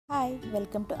Hi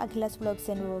welcome to Akhila's vlogs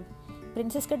and vlog.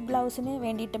 Princess cut ബ്ലൗസിന്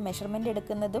വേണ്ടിയിട്ട് measurement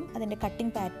എടുക്കുന്നതും അതിൻ്റെ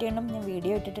കട്ടിങ് പാറ്റേണും ഞാൻ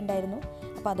വീഡിയോ ഇട്ടിട്ടുണ്ടായിരുന്നു.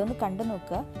 അപ്പോൾ അതൊന്ന് കണ്ടു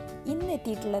നോക്കുക. ഇന്ന്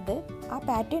എത്തിയിട്ടുള്ളത് ആ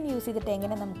പാറ്റേൺ യൂസ് ചെയ്തിട്ട്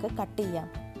എങ്ങനെ നമുക്ക് കട്ട് ചെയ്യാം,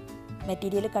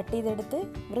 മെറ്റീരിയൽ കട്ട് ചെയ്തെടുത്ത്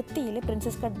വൃത്തിയിൽ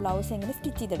പ്രിൻസസ് കട്ട് ബ്ലൗസ് എങ്ങനെ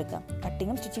സ്റ്റിച്ച് ചെയ്തെടുക്കാം.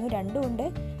 കട്ടിങ്ങും സ്റ്റിച്ചിങ്ങും രണ്ടും ഉണ്ട്.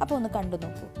 അപ്പോൾ ഒന്ന് കണ്ടു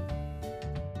നോക്കൂ.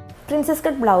 പ്രിൻസസ്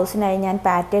കട്ട് ബ്ലൗസിനായി ഞാൻ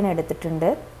പാറ്റേൺ എടുത്തിട്ടുണ്ട്.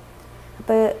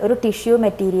 അപ്പോൾ ഒരു ടിഷ്യൂ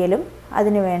മെറ്റീരിയലും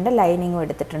അതിന് വേണ്ട ലൈനിങ്ങും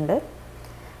എടുത്തിട്ടുണ്ട്.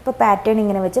 അപ്പോൾ പാറ്റേൺ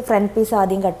ഇങ്ങനെ വെച്ച് ഫ്രണ്ട് പീസ്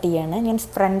ആദ്യം കട്ട് ചെയ്യാണ്. ഞാൻ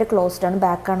ഫ്രണ്ട് ക്ലോസ്ഡ് ആണ്,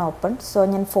 ബാക്കാണ് ഓപ്പൺ. സോ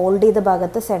ഞാൻ ഫോൾഡ് ചെയ്ത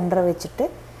ഭാഗത്ത് സെൻറ്റർ വെച്ചിട്ട്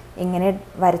ഇങ്ങനെ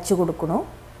വരച്ചു കൊടുക്കണു.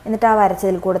 എന്നിട്ട് ആ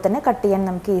വരച്ചതിൽ കൂടെ തന്നെ കട്ട് ചെയ്യാൻ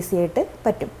നമുക്ക് ഈസി ആയിട്ട്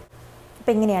പറ്റും.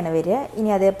 അപ്പോൾ ഇങ്ങനെയാണ് വരിക. ഇനി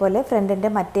അതേപോലെ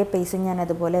ഫ്രണ്ടിൻ്റെ മറ്റേ പീസും ഞാൻ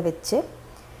അതുപോലെ വെച്ച്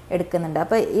എടുക്കുന്നുണ്ട്.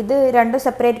 അപ്പോൾ ഇത് രണ്ടും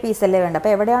സെപ്പറേറ്റ് പീസല്ലേ വേണ്ട.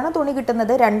 അപ്പോൾ എവിടെയാണോ തുണി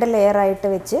കിട്ടുന്നത് 2 ലെയറായിട്ട്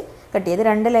വെച്ച് കട്ട് ചെയ്ത്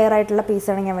 2 ലെയറായിട്ടുള്ള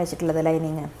പീസാണ് ഞാൻ വെച്ചിട്ടുള്ളത്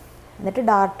ലൈനിങ്. എന്നിട്ട്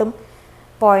ഡാർട്ടും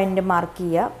പോയിൻ്റ് മാർക്ക്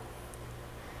ചെയ്യുക.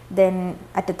 ദെൻ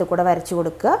അറ്റത്ത് കൂടെ വരച്ചു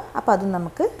കൊടുക്കുക. അപ്പോൾ അതും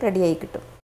നമുക്ക് റെഡിയായി കിട്ടും.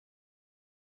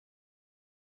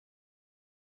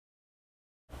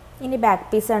 ഇനി ബാക്ക്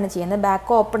പീസാണ് ചെയ്യുന്നത്.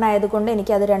 ബാക്ക് ഓപ്പൺ ആയതുകൊണ്ട്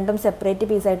എനിക്ക് അത് രണ്ടും സെപ്പറേറ്റ്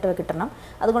പീസായിട്ട് കിട്ടണം.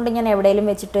 അതുകൊണ്ട് ഞാൻ എവിടെയെങ്കിലും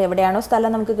വെച്ചിട്ട് എവിടെയാണോ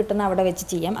സ്ഥലം നമുക്ക് കിട്ടുന്നത് അവിടെ വെച്ച്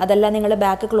ചെയ്യാം. അതല്ല നിങ്ങൾ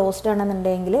ബാക്ക് ക്ലോസ്ഡ്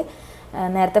ആണെന്നുണ്ടെങ്കിൽ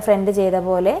നേരത്തെ ഫ്രണ്ട് ചെയ്ത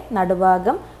പോലെ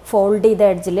നടുഭാഗം ഫോൾഡ് ചെയ്ത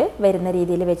എഡ്ജിൽ വരുന്ന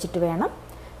രീതിയിൽ വെച്ചിട്ട് വേണം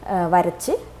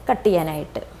വരച്ച് കട്ട്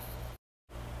ചെയ്യാനായിട്ട്.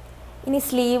 ഇനി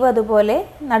സ്ലീവ് അതുപോലെ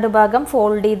നടുഭാഗം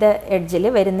ഫോൾഡ് ചെയ്ത എഡ്ജിൽ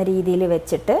വരുന്ന രീതിയിൽ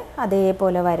വെച്ചിട്ട്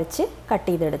അതേപോലെ വരച്ച് കട്ട്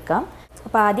ചെയ്തെടുക്കാം.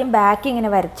 അപ്പോൾ ആദ്യം ബാക്ക് ഇങ്ങനെ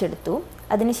വരച്ചെടുത്തു.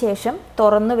 അതിനുശേഷം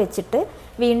തുറന്നു വെച്ചിട്ട്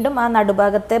വീണ്ടും ആ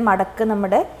നടുഭാഗത്തെ മടക്ക്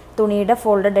നമ്മുടെ തുണിയുടെ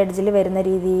ഫോൾഡഡ് എഡ്ജിൽ വരുന്ന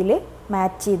രീതിയിൽ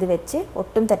മാച്ച് ചെയ്ത് വെച്ച്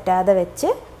ഒട്ടും തെറ്റാതെ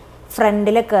വെച്ച്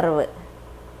ഫ്രണ്ടിലെ കർവ്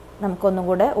നമുക്കൊന്നും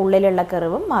കൂടെ ഉള്ളിലുള്ള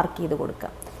കർവും മാർക്ക് ചെയ്ത്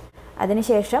കൊടുക്കാം.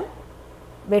 അതിനുശേഷം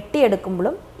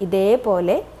വെട്ടിയെടുക്കുമ്പോഴും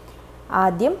ഇതേപോലെ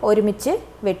ആദ്യം ഒരുമിച്ച്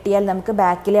വെട്ടിയാൽ നമുക്ക്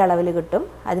ബാക്കിലെ അളവിൽ കിട്ടും.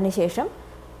 അതിനുശേഷം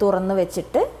തുറന്നു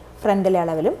വെച്ചിട്ട് ഫ്രണ്ടിലെ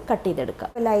അളവിലും കട്ട് ചെയ്തെടുക്കാം.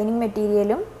 ലൈനിങ്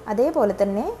മെറ്റീരിയലും അതേപോലെ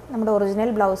തന്നെ നമ്മുടെ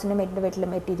ഒറിജിനൽ ബ്ലൗസിൻ്റെ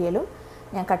മെറ്റീരിയലും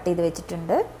ഞാൻ കട്ട് ചെയ്ത്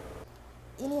വെച്ചിട്ടുണ്ട്.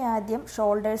 ഇനി ആദ്യം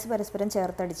ഷോൾഡേഴ്സ് പരസ്പരം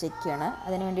ചേർത്തടിച്ചേക്കുകയാണ്.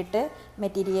 അതിന് വേണ്ടിയിട്ട്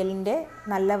മെറ്റീരിയലിൻ്റെ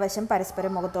നല്ല വശം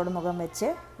പരസ്പരം മുഖത്തോട് മുഖം വെച്ച്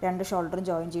 2 ഷോൾഡറും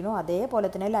ജോയിൻ ചെയ്യുന്നു. അതേപോലെ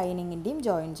തന്നെ ലൈനിങ്ങിൻ്റെയും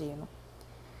ജോയിൻ ചെയ്യുന്നു.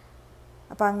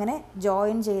 അപ്പോൾ അങ്ങനെ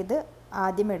ജോയിൻ ചെയ്ത്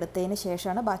ആദ്യം എടുത്തതിന്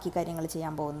ശേഷമാണ് ബാക്കി കാര്യങ്ങൾ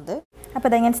ചെയ്യാൻ പോകുന്നത്. അപ്പോൾ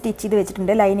അത് ഞാൻ സ്റ്റിച്ച് ചെയ്ത്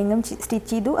വെച്ചിട്ടുണ്ട്. ലൈനിങ്ങും സ്റ്റിച്ച്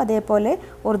ചെയ്തു, അതേപോലെ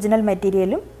ഒറിജിനൽ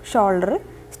മെറ്റീരിയലും ഷോൾഡർ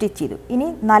സ്റ്റിച്ച് ചെയ്തു. ഇനി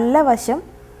നല്ല വശം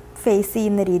ഫേസ്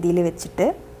ചെയ്യുന്ന രീതിയിൽ വെച്ചിട്ട്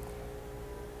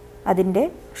അതിൻ്റെ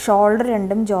ഷോൾഡർ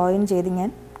രണ്ടും ജോയിൻ ചെയ്ത്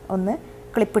ഞാൻ ഒന്ന്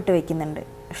ക്ലിപ്പിട്ട് വയ്ക്കുന്നുണ്ട്.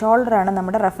 ഷോൾഡറാണ്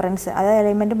നമ്മുടെ റെഫറൻസ്. അത്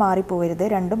എലൈൻമെൻറ്റ് മാറിപ്പോകരുത്.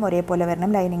 രണ്ടും ഒരേപോലെ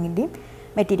വരണം, ലൈനിങ്ങിൻ്റെയും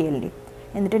മെറ്റീരിയലിൻ്റെയും.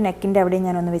 എന്നിട്ട് നെക്കിൻ്റെ അവിടെയും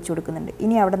ഞാനൊന്ന് വെച്ച് കൊടുക്കുന്നുണ്ട്.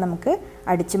 ഇനി അവിടെ നമുക്ക്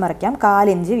അടിച്ച് മറിക്കാം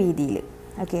 1/4 ഇഞ്ച് വീതിയിൽ.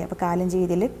 ഓക്കെ, അപ്പോൾ 1/4 ഇഞ്ച്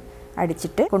വീതിയിൽ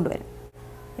അടിച്ചിട്ട് കൊണ്ടുവരും.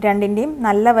 രണ്ടിൻ്റെയും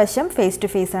നല്ല വശം ഫേസ് ടു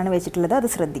ഫേസ് ആണ് വെച്ചിട്ടുള്ളത്, അത്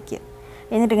ശ്രദ്ധിക്കുക.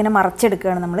 എന്നിട്ടിങ്ങനെ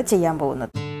മറച്ചെടുക്കുകയാണ് നമ്മൾ ചെയ്യാൻ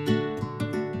പോകുന്നത്.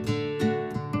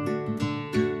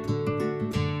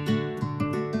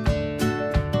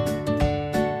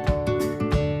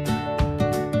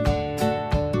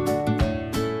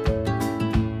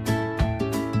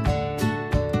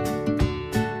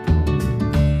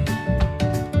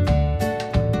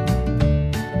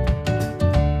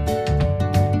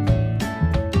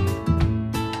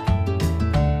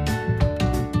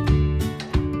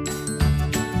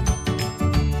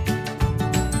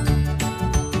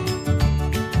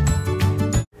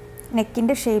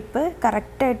 നെക്കിൻ്റെ ഷേപ്പ്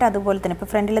കറക്റ്റായിട്ട് അതുപോലെ തന്നെ, ഇപ്പോൾ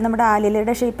ഫ്രണ്ടിൽ നമ്മുടെ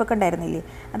ആലിലയുടെ ഷേപ്പൊക്കെ ഉണ്ടായിരുന്നില്ലേ,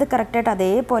 അത് കറക്റ്റായിട്ട്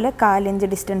അതേപോലെ 1/4 ഇഞ്ച്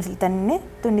ഡിസ്റ്റൻസിൽ തന്നെ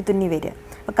തുന്നി വരിക.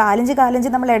 അപ്പോൾ 1/4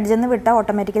 ഇഞ്ച് നമ്മൾ എഡ്ജിൽ നിന്ന് വിട്ടാൽ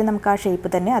ഓട്ടോമാറ്റിക്കലി നമുക്ക് ആ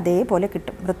ഷേപ്പ് തന്നെ അതേപോലെ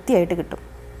കിട്ടും, വൃത്തിയായിട്ട് കിട്ടും.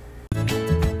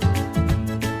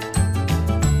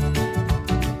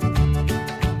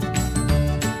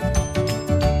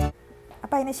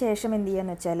 അപ്പോൾ അതിന് ശേഷം എന്ത്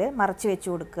ചെയ്യുകയെന്ന് വെച്ചാൽ മറച്ച് വെച്ച്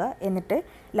കൊടുക്കുക. എന്നിട്ട്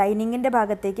ലൈനിങ്ങിൻ്റെ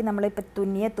ഭാഗത്തേക്ക് നമ്മളിപ്പോൾ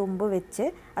തുന്നിയ തുമ്പ് വെച്ച്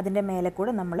അതിൻ്റെ മേലെ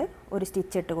കൂടെ നമ്മൾ ഒരു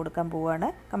സ്റ്റിച്ച് ഇട്ട് കൊടുക്കാൻ പോവുകയാണ്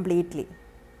കംപ്ലീറ്റ്ലി.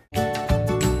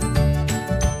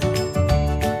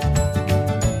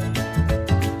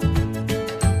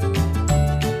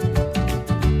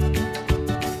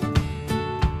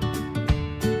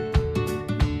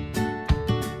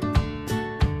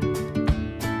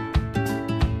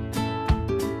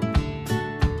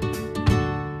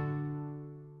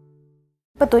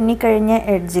 ഇപ്പോൾ തുന്നിക്കഴിഞ്ഞ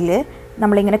എഡ്ജിൽ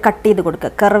നമ്മളിങ്ങനെ കട്ട് ചെയ്ത് കൊടുക്കുക.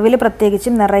 കർവിൽ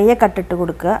പ്രത്യേകിച്ചും നിറയെ കട്ടിട്ട്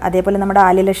കൊടുക്കുക. അതേപോലെ നമ്മുടെ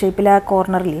ആലില ഷേപ്പിൽ ആ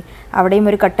കോർണറിൽ അവിടെയും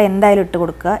ഒരു കട്ട് എന്തായാലും ഇട്ട്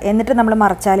കൊടുക്കുക. എന്നിട്ട് നമ്മൾ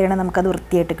മറച്ചാലാണ് നമുക്കത്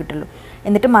വൃത്തിയായിട്ട് കിട്ടുള്ളൂ.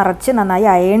 എന്നിട്ട് മറച്ച് നന്നായി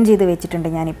അയൺ ചെയ്ത് വെച്ചിട്ടുണ്ട്.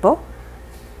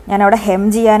 ഞാനവിടെ ഹെം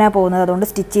ചെയ്യാനാണ് പോകുന്നത്, അതുകൊണ്ട്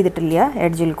സ്റ്റിച്ച് ചെയ്തിട്ടില്ല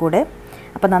എഡ്ജിൽ കൂടെ.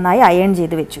 അപ്പോൾ നന്നായി അയൺ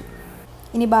ചെയ്ത് വെച്ചു.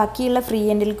 ഇനി ബാക്കിയുള്ള ഫ്രീ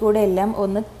എൻഡിൽ കൂടെ എല്ലാം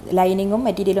ഒന്ന് ലൈനിങ്ങും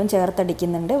മെറ്റീരിയലും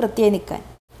ചേർത്തടിക്കുന്നുണ്ട് വൃത്തിയായി നിൽക്കാൻ.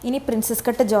 ഇനി പ്രിൻസസ്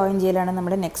കട്ട് ജോയിൻ ചെയ്യലാണ്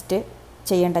നമ്മുടെ നെക്സ്റ്റ്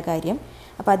ചെയ്യേണ്ട കാര്യം.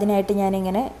 അപ്പോൾ അതിനായിട്ട്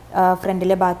ഞാനിങ്ങനെ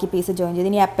ഫ്രണ്ടിലെ ബാക്കി പീസ് ജോയിൻ ചെയ്ത്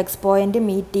ഇനി അപ്പെക്സ് പോയിൻ്റ്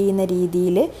മീറ്റ് ചെയ്യുന്ന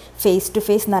രീതിയിൽ ഫേസ് ടു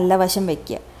ഫേസ് നല്ല വശം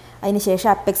വയ്ക്കുക. അതിന് ശേഷം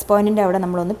അപ്പെക്സ് പോയിൻറ്റിൻ്റെ അവിടെ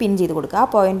നമ്മളൊന്ന് പിൻ ചെയ്ത് കൊടുക്കുക. ആ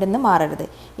പോയിൻ്റിൽ നിന്ന് മാറരുത്.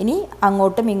 ഇനി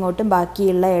അങ്ങോട്ടും ഇങ്ങോട്ടും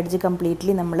ബാക്കിയുള്ള എഡ്ജ്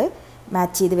കംപ്ലീറ്റ്ലി നമ്മൾ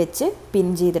മാച്ച് ചെയ്ത് വെച്ച് പിൻ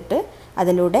ചെയ്തിട്ട്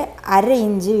അതിലൂടെ 1/2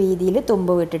 ഇഞ്ച് വീതിയിൽ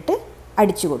തുമ്പ് വിട്ടിട്ട്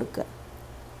അടിച്ചു കൊടുക്കുക.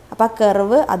 അപ്പോൾ ആ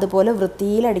കർവ് അതുപോലെ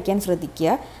വൃത്തിയിൽ അടിക്കാൻ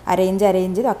ശ്രദ്ധിക്കുക. 1/2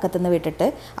 ഇഞ്ച് അക്കത്തുനിന്ന് വിട്ടിട്ട്.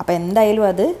 അപ്പോൾ എന്തായാലും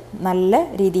അത് നല്ല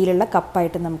രീതിയിലുള്ള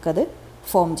കപ്പായിട്ട് നമുക്കത്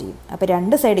ഫോം ചെയ്യും. അപ്പോൾ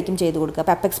 2 സൈഡിലേക്കും ചെയ്ത് കൊടുക്കുക.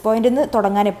 അപ്പോൾ അപ്പെക്സ് പോയിൻ്റിൽ നിന്ന്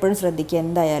തുടങ്ങാൻ എപ്പോഴും ശ്രദ്ധിക്കുക.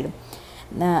 എന്തായാലും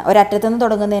ഒരറ്റത്തുനിന്ന്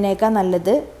തുടങ്ങുന്നതിനേക്കാൾ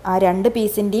നല്ലത് ആ 2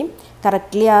 പീസിൻ്റെയും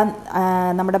കറക്റ്റ്ലി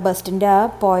നമ്മുടെ ബസ്റ്റിൻ്റെ ആ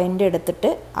പോയിൻ്റ് എടുത്തിട്ട്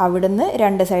അവിടുന്ന്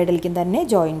 2 സൈഡിലേക്കും തന്നെ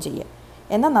ജോയിൻ ചെയ്യുക.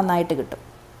 എന്നാൽ നന്നായിട്ട് കിട്ടും.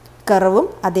 കർവും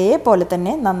അതേപോലെ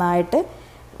തന്നെ നന്നായിട്ട്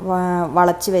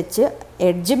വളച്ച് വെച്ച്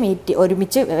എഡ്ജ്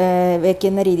ഒരുമിച്ച്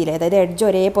വെക്കുന്ന രീതിയിൽ, അതായത് എഡ്ജ്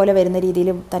ഒരേപോലെ വരുന്ന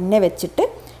രീതിയിൽ തന്നെ വെച്ചിട്ട്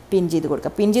പിൻ ചെയ്ത്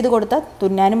കൊടുക്കുക. പിൻ ചെയ്ത് കൊടുത്താൽ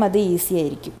തുന്നാനും അത് ഈസി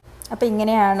ആയിരിക്കും. അപ്പോൾ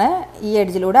ഇങ്ങനെയാണ് ഈ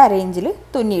എഡ്ജിലൂടെ 1/2 ഇഞ്ചിൽ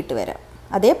തുന്നിയിട്ട് വരാം.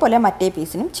 അതേപോലെ മറ്റേ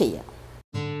പീസിനും ചെയ്യാം.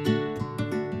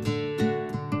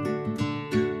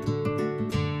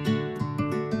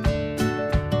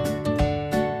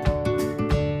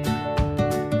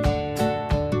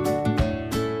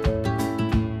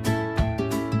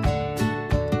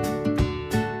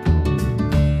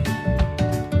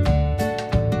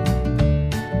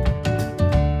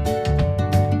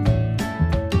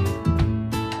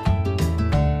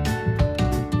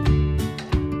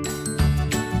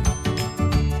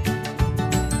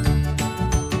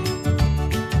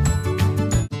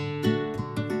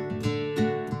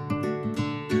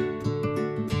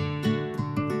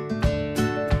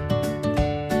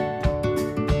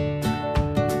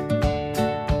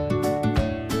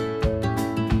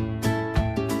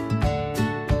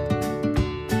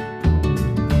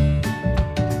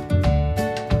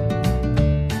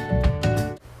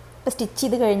 സ്റ്റിച്ച്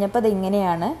ചെയ്ത് കഴിഞ്ഞപ്പോൾ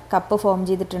അതിങ്ങനെയാണ് കപ്പ് ഫോം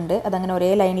ചെയ്തിട്ടുണ്ട്. അതങ്ങനെ ഒരേ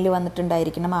ലൈനിൽ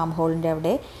വന്നിട്ടുണ്ടായിരിക്കണം ആം ഹോളിൻ്റെ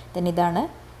അവിടെ. then ഇതാണ്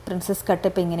പ്രിൻസസ് കട്ട്.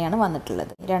 ഇപ്പോൾ ഇങ്ങനെയാണ്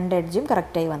വന്നിട്ടുള്ളത്. 2 എഡ്ജും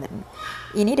കറക്റ്റായി വന്നിട്ടുണ്ട്.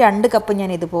 ഇനി 2 കപ്പ്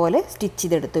ഞാൻ ഇതുപോലെ സ്റ്റിച്ച്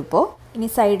ചെയ്തെടുത്തു. ഇപ്പോൾ ഇനി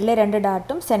സൈഡിലെ 2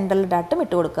 ഡാട്ടും സെൻട്രൽ ഡാട്ടും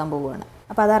ഇട്ട് കൊടുക്കാൻ പോവുകയാണ്.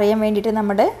 അപ്പോൾ അതറിയാൻ വേണ്ടിയിട്ട്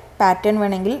നമ്മുടെ പാറ്റേൺ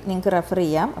വേണമെങ്കിൽ നിങ്ങൾക്ക് റെഫർ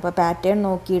ചെയ്യാം. അപ്പോൾ പാറ്റേൺ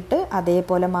നോക്കിയിട്ട്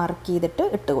അതേപോലെ മാർക്ക് ചെയ്തിട്ട്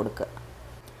ഇട്ട് കൊടുക്കുക.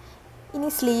 ഇനി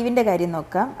സ്ലീവിൻ്റെ കാര്യം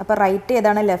നോക്കാം. അപ്പോൾ റൈറ്റ്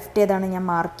ഏതാണ് ലെഫ്റ്റ് ഏതാണ് ഞാൻ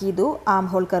മാർക്ക് ചെയ്തു ആം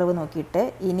ഹോൾ കർവ് നോക്കിയിട്ട്.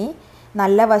 ഇനി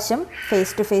നല്ല വശം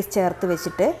ഫേസ് ടു ഫേസ് ചേർത്ത്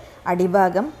വെച്ചിട്ട്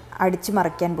അടിഭാഗം അടിച്ച്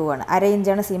മറയ്ക്കാൻ പോവുകയാണ്. 1/2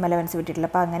 ഇഞ്ചാണ് സീം അലവൻസ് വിട്ടിട്ടുള്ളത്.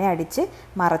 അപ്പോൾ അങ്ങനെ അടിച്ച്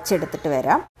മറച്ചെടുത്തിട്ട്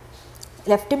വരാം.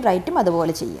 ലെഫ്റ്റും റൈറ്റും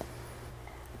അതുപോലെ ചെയ്യാം.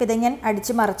 അപ്പോൾ ഇത് ഞാൻ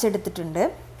അടിച്ച് മറച്ചെടുത്തിട്ടുണ്ട്.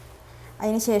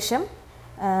 അതിന് ശേഷം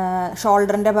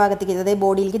ഷോൾഡറിൻ്റെ ഭാഗത്തേക്ക്, അതായത്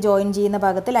ബോഡിയിലേക്ക് ജോയിൻ ചെയ്യുന്ന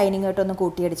ഭാഗത്ത് ലൈനിങ് ആയിട്ടൊന്ന്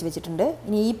കൂട്ടിയടിച്ച് വെച്ചിട്ടുണ്ട്.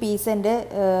 ഇനി ഈ പീസ് എൻ്റെ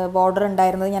ബോർഡർ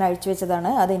ഉണ്ടായിരുന്നത് ഞാൻ അഴിച്ചു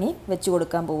വെച്ചതാണ്. അതിനി വെച്ച്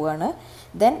കൊടുക്കാൻ പോവുകയാണ്.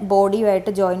 ദെൻ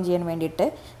ബോഡിയുമായിട്ട് ജോയിൻ ചെയ്യാൻ വേണ്ടിയിട്ട്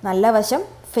നല്ല വശം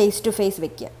ഫേസ് ടു ഫേസ്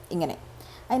വെക്കുക ഇങ്ങനെ.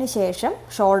 അതിന് ശേഷം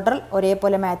ഷോൾഡർ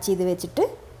ഒരേപോലെ മാച്ച് ചെയ്ത് വെച്ചിട്ട്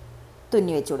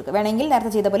തുന്നി വെച്ച് കൊടുക്കുക. വേണമെങ്കിൽ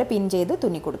നേരത്തെ ചെയ്ത പോലെ പിൻ ചെയ്ത്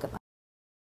തുന്നി കൊടുക്കുക.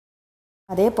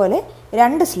 അതേപോലെ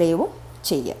 2 സ്ലീവും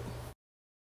ചെയ്യുക.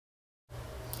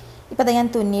 ഇപ്പോൾ അത് ഞാൻ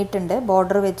തുന്നിയിട്ടുണ്ട്.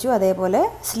 ബോർഡർ വെച്ചു, അതേപോലെ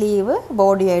സ്ലീവ്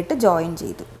ബോഡിയായിട്ട് ജോയിൻ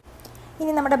ചെയ്തു.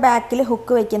 ഇനി നമ്മുടെ ബാക്കിൽ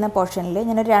ഹുക്ക് വയ്ക്കുന്ന പോർഷനിൽ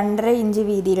ഞാൻ 2.5 ഇഞ്ച്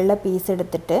വീതിയിലുള്ള പീസ്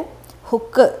എടുത്തിട്ട്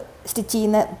ഹുക്ക് സ്റ്റിച്ച്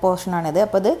ചെയ്യുന്ന പോർഷനാണിത്.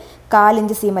 അപ്പോൾ അത് 1/4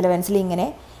 ഇഞ്ച് സീം അലവൻസിൽ ഇങ്ങനെ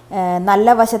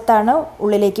നല്ല വശത്താണ്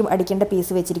ഉള്ളിലേക്ക് അടിക്കേണ്ട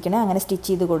പീസ് വെച്ചിരിക്കുന്നത്. അങ്ങനെ സ്റ്റിച്ച്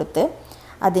ചെയ്ത് കൊടുത്ത്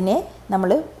അതിനെ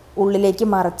നമ്മൾ ഉള്ളിലേക്ക്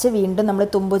മറച്ച് വീണ്ടും നമ്മൾ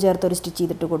തുമ്പ് ചേർത്തൊരു സ്റ്റിച്ച്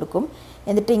ചെയ്തിട്ട് കൊടുക്കും.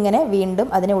 എന്നിട്ട് ഇങ്ങനെ വീണ്ടും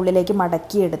അതിനെ ഉള്ളിലേക്ക്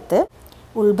മടക്കിയെടുത്ത്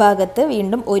ഉൾഭാഗത്ത്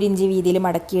വീണ്ടും 1 ഇഞ്ച് വീതിയിൽ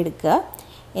മടക്കിയെടുക്കുക.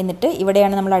 എന്നിട്ട്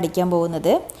ഇവിടെയാണ് നമ്മൾ അടിക്കാൻ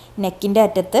പോകുന്നത്. നെക്കിൻ്റെ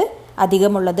അറ്റത്ത്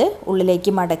അധികമുള്ളത്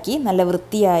ഉള്ളിലേക്ക് മടക്കി നല്ല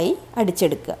വൃത്തിയായി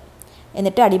അടിച്ചെടുക്കുക.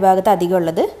 എന്നിട്ട് അടിഭാഗത്ത്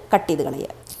അധികമുള്ളത് കട്ട് ചെയ്ത്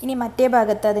കളയുക. ഇനി മറ്റേ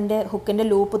ഭാഗത്ത് അതിൻ്റെ ഹുക്കിൻ്റെ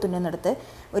ലൂപ്പ് തുന്നുന്നിടത്ത്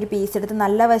ഒരു പീസ് എടുത്ത്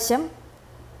നല്ല വശം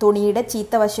തുണിയുടെ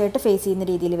ചീത്ത വശമായിട്ട് ഫേസ് ചെയ്യുന്ന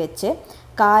രീതിയിൽ വെച്ച്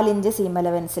 1/4 ഇഞ്ച് സീം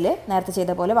അലവൻസിൽ നേരത്തെ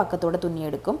ചെയ്ത പോലെ വക്കത്തോടെ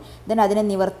തുന്നിയെടുക്കും. ദെൻ അതിനെ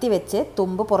നിവർത്തി വെച്ച്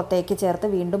തുമ്പ് പുറത്തേക്ക് ചേർത്ത്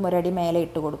വീണ്ടും ഒരടി മേലെ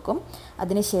ഇട്ട് കൊടുക്കും.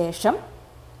 അതിനുശേഷം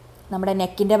നമ്മുടെ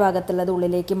നെക്കിൻ്റെ ഭാഗത്തുള്ളത്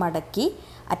ഉള്ളിലേക്ക് മടക്കി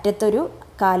അറ്റത്തൊരു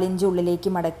 1/4 ഇഞ്ച് ഉള്ളിലേക്ക്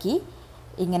മടക്കി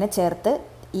ഇങ്ങനെ ചേർത്ത്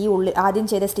ഈ ആദ്യം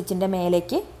ചെയ്ത സ്റ്റിച്ചിൻ്റെ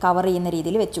മേലേക്ക് കവർ ചെയ്യുന്ന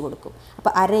രീതിയിൽ വെച്ച് കൊടുക്കും.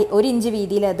 അപ്പോൾ 1 ഇഞ്ച്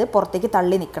വീതിയിൽ അത് പുറത്തേക്ക്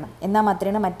തള്ളി നിൽക്കണം. എന്നാൽ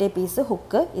മാത്രമേ മറ്റേ പീസ്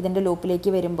ഹുക്ക് ഇതിൻ്റെ ലൂപ്പിലേക്ക്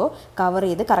വരുമ്പോൾ കവർ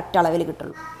ചെയ്ത് കറക്റ്റ് അളവിൽ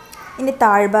കിട്ടുള്ളൂ. ഇനി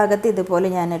താഴ്ഭാഗത്ത് ഇതുപോലെ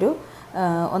ഞാനൊരു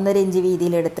 1.5 ഇഞ്ച്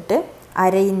വീതിയിലെടുത്തിട്ട്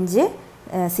 1/2 ഇഞ്ച്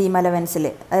സീം അലവൻസിൽ,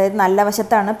 അതായത് നല്ല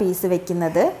വശത്താണ് പീസ്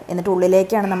വെക്കുന്നത്. എന്നിട്ട്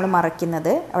ഉള്ളിലേക്കാണ് നമ്മൾ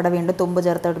മറയ്ക്കുന്നത്. അവിടെ വീണ്ടും തുമ്പ്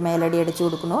ചേർത്തോട്ട് മേലടി അടിച്ച്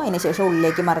കൊടുക്കുന്നു. അതിനുശേഷം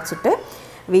ഉള്ളിലേക്ക് മറച്ചിട്ട്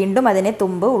വീണ്ടും അതിനെ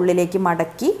തുമ്പ് ഉള്ളിലേക്ക്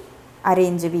മടക്കി 1/2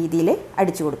 ഇഞ്ച് വീതിയിൽ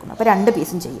അടിച്ചു കൊടുക്കുന്നു. അപ്പോൾ 2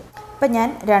 പീസും ചെയ്യും. അപ്പോൾ ഞാൻ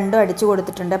 2 അടിച്ചു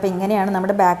കൊടുത്തിട്ടുണ്ട്. അപ്പോൾ ഇങ്ങനെയാണ്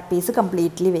നമ്മുടെ ബാക്ക് പീസ്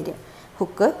കംപ്ലീറ്റ്ലി വരിക.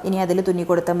 ഹുക്ക്. ഇനി അതിൽ തുന്നി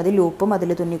കൊടുത്താൽ മതി. ലൂപ്പും അതിൽ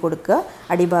തുന്നി കൊടുക്കുക.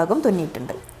 അടിഭാഗം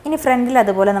തുന്നിയിട്ടുണ്ട്. ഇനി ഫ്രണ്ടിൽ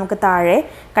അതുപോലെ നമുക്ക് താഴെ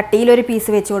കട്ടിയിലൊരു പീസ്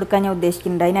വെച്ച് കൊടുക്കാൻ ഞാൻ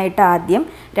ഉദ്ദേശിക്കുന്നുണ്ട്. അതിനായിട്ട് ആദ്യം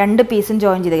 2 പീസും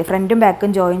ജോയിൻ ചെയ്ത് ഫ്രണ്ടും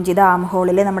ബാക്കും ജോയിൻ ചെയ്ത് ആം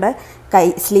ഹോളിൽ നമ്മുടെ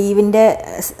സ്ലീവിൻ്റെ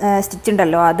സ്റ്റിച്ച്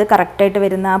ഉണ്ടല്ലോ അത് കറക്റ്റായിട്ട്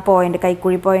വരുന്ന ആ പോയിൻ്റ്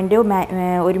കൈക്കുഴി പോയിൻ്റ്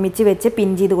ഒരുമിച്ച് വെച്ച്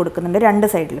പിൻ ചെയ്ത് കൊടുക്കുന്നുണ്ട് 2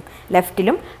 സൈഡിലും,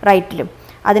 ലെഫ്റ്റിലും റൈറ്റിലും.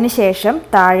 അതിനുശേഷം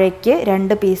താഴേക്ക്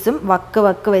 2 പീസും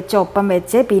വക്ക് വെച്ച് ഒപ്പം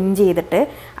വെച്ച് പിൻ ചെയ്തിട്ട്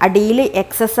അടിയിൽ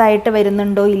എക്സസ് ആയിട്ട്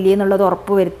വരുന്നുണ്ടോ ഇല്ലേ എന്നുള്ളത്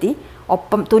ഉറപ്പ് വരുത്തി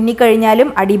ഒപ്പം തുന്നിക്കഴിഞ്ഞാലും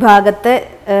അടിഭാഗത്ത്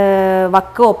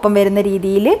വക്ക് ഒപ്പം വരുന്ന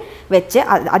രീതിയിൽ വെച്ച്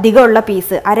അധികമുള്ള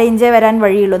പീസ് 1/2 ഇഞ്ചേ വരാൻ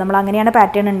വഴിയുള്ളൂ. നമ്മൾ അങ്ങനെയാണ്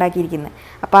പാറ്റേൺ ഉണ്ടാക്കിയിരിക്കുന്നത്.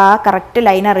 അപ്പോൾ ആ കറക്റ്റ്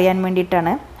ലൈൻ അറിയാൻ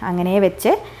വേണ്ടിയിട്ടാണ് അങ്ങനെ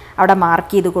വെച്ച് അവിടെ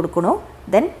മാർക്ക് ചെയ്ത് കൊടുക്കണു.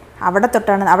 ദെൻ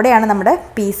അവിടെയാണ് നമ്മുടെ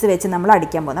പീസ് വെച്ച് നമ്മൾ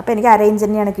അടിക്കാൻ പോകുന്നത്. അപ്പോൾ എനിക്ക് 1/2 ഇഞ്ച്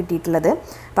തന്നെയാണ് കിട്ടിയിട്ടുള്ളത്.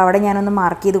 അപ്പോൾ അവിടെ ഞാനൊന്ന്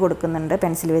മാർക്ക് ചെയ്ത് കൊടുക്കുന്നുണ്ട്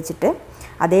പെൻസിൽ വെച്ചിട്ട്.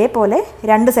 അതേപോലെ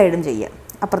 2 സൈഡും ചെയ്യുക.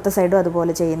 അപ്പുറത്തെ സൈഡും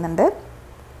അതുപോലെ ചെയ്യുന്നുണ്ട്.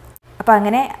 അപ്പോൾ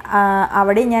അങ്ങനെ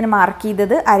അവിടെ ഞാൻ മാർക്ക്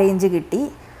ചെയ്തത് 1/2 ഇഞ്ച് കിട്ടി.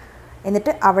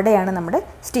 എന്നിട്ട് അവിടെയാണ് നമ്മുടെ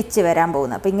സ്റ്റിച്ച് വരാൻ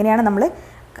പോകുന്നത്. അപ്പോൾ ഇങ്ങനെയാണ് നമ്മൾ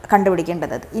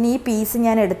കണ്ടുപിടിക്കേണ്ടത്. ഇനി ഈ പീസ്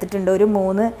ഞാൻ എടുത്തിട്ടുണ്ട്, ഒരു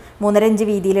 3.5 ഇഞ്ച്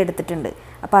വീതിയിൽ എടുത്തിട്ടുണ്ട്.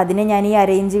 അപ്പോൾ അതിനെ ഞാൻ ഈ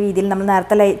 1/2 ഇഞ്ച് വീതിയിൽ നമ്മൾ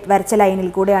നേരത്തെ വരച്ച ലൈനിൽ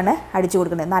കൂടെയാണ് അടിച്ചു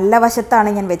കൊടുക്കുന്നത്. നല്ല വശത്താണ്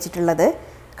ഞാൻ വെച്ചിട്ടുള്ളത്,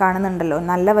 കാണുന്നുണ്ടല്ലോ.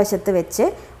 നല്ല വശത്ത് വെച്ച്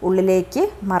ഉള്ളിലേക്ക്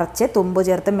മറച്ച് തുമ്പ്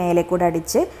ചേർത്ത് മേലെ കൂടെ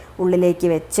അടിച്ച് ഉള്ളിലേക്ക്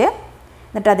വെച്ച്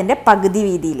എന്നിട്ട് അതിൻ്റെ പകുതി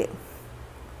വീതിയിൽ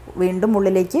വീണ്ടും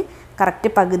ഉള്ളിലേക്ക് കറക്റ്റ്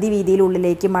പകുതി വീതിയിൽ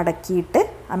ഉള്ളിലേക്ക് മടക്കിയിട്ട്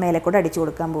ആ മേലെ കൂടെ അടിച്ചു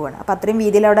കൊടുക്കാൻ പോവുകയാണ്. അപ്പോൾ അത്രയും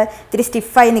വീതിയിൽ അവിടെ ഇത്തിരി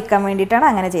സ്റ്റിഫായി നിൽക്കാൻ വേണ്ടിയിട്ടാണ്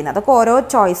അങ്ങനെ ചെയ്യുന്നത്. അതൊക്കെ ഓരോ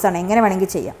ചോയ്സാണ്, എങ്ങനെ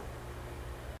വേണമെങ്കിൽ ചെയ്യാം.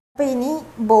 അപ്പോൾ ഇനി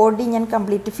ബോഡി ഞാൻ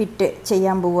കംപ്ലീറ്റ് ഫിറ്റ്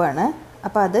ചെയ്യാൻ പോവുകയാണ്.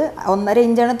 അപ്പോൾ അത് 1.5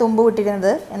 ഇഞ്ചാണ് തുമ്പ്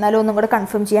വിട്ടിരുന്നത്. എന്നാലും ഒന്നും കൂടെ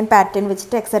കൺഫേം ചെയ്യാൻ പാറ്റേൺ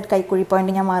വെച്ചിട്ട് എക്സാക്ട് കൈക്കുഴി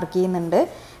പോയിൻ്റ് ഞാൻ മാർക്ക് ചെയ്യുന്നുണ്ട്.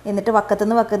 എന്നിട്ട്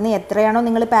വക്കത്തുനിന്ന് എത്രയാണോ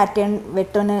നിങ്ങൾ പാറ്റേൺ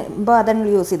വെട്ടുമ്പോൾ അതാണ്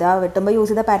യൂസ് ചെയ്ത് വെട്ടുമ്പോൾ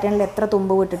യൂസ് ചെയ്ത പാറ്റേണിൽ എത്ര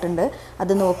തുമ്പ് വിട്ടിട്ടുണ്ട്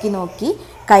അത് നോക്കി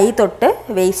കൈ തൊട്ട്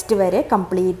വേസ്റ്റ് വരെ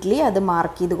കംപ്ലീറ്റ്ലി അത്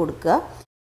മാർക്ക് ചെയ്ത് കൊടുക്കുക.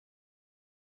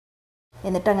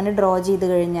 എന്നിട്ട് അങ്ങനെ ഡ്രോ ചെയ്ത്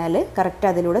കഴിഞ്ഞാൽ കറക്റ്റ്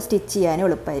അതിലൂടെ സ്റ്റിച്ച് ചെയ്യാനും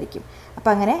എളുപ്പമായിരിക്കും.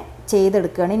 അപ്പോൾ അങ്ങനെ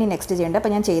ചെയ്തെടുക്കുകയാണ് ഇനി നെക്സ്റ്റ് ചെയ്യേണ്ടത്.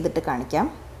 അപ്പോൾ ഞാൻ ചെയ്തിട്ട് കാണിക്കാം.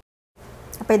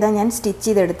 അപ്പോൾ ഇതാ ഞാൻ സ്റ്റിച്ച്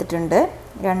ചെയ്തെടുത്തിട്ടുണ്ട്.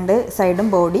 2 സൈഡും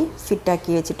ബോഡി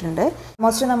ഫിറ്റാക്കി വെച്ചിട്ടുണ്ട്.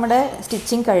 ഓൾമോസ്റ്റ് നമ്മുടെ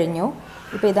സ്റ്റിച്ചിങ് കഴിഞ്ഞു.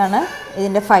 ഇപ്പോൾ ഇതാണ്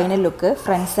ഇതിൻ്റെ ഫൈനൽ ലുക്ക്.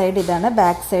 ഫ്രണ്ട് സൈഡ് ഇതാണ്,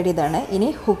 ബാക്ക് സൈഡ് ഇതാണ്. ഇനി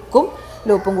ഹുക്കും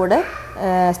ലൂപ്പും കൂടെ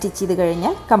സ്റ്റിച്ച് ചെയ്ത്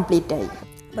കഴിഞ്ഞാൽ കംപ്ലീറ്റ് ആയി.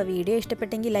 അപ്പോൾ വീഡിയോ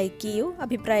ഇഷ്ടപ്പെട്ടെങ്കിൽ ലൈക്ക് ചെയ്യൂ,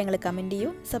 അഭിപ്രായങ്ങൾ കമൻറ്റ്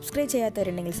ചെയ്യൂ, സബ്സ്ക്രൈബ്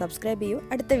ചെയ്യാത്തവരുണ്ടെങ്കിൽ സബ്സ്ക്രൈബ് ചെയ്യൂ.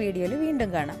 അടുത്ത വീഡിയോയിൽ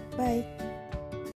വീണ്ടും കാണാം. ബൈ.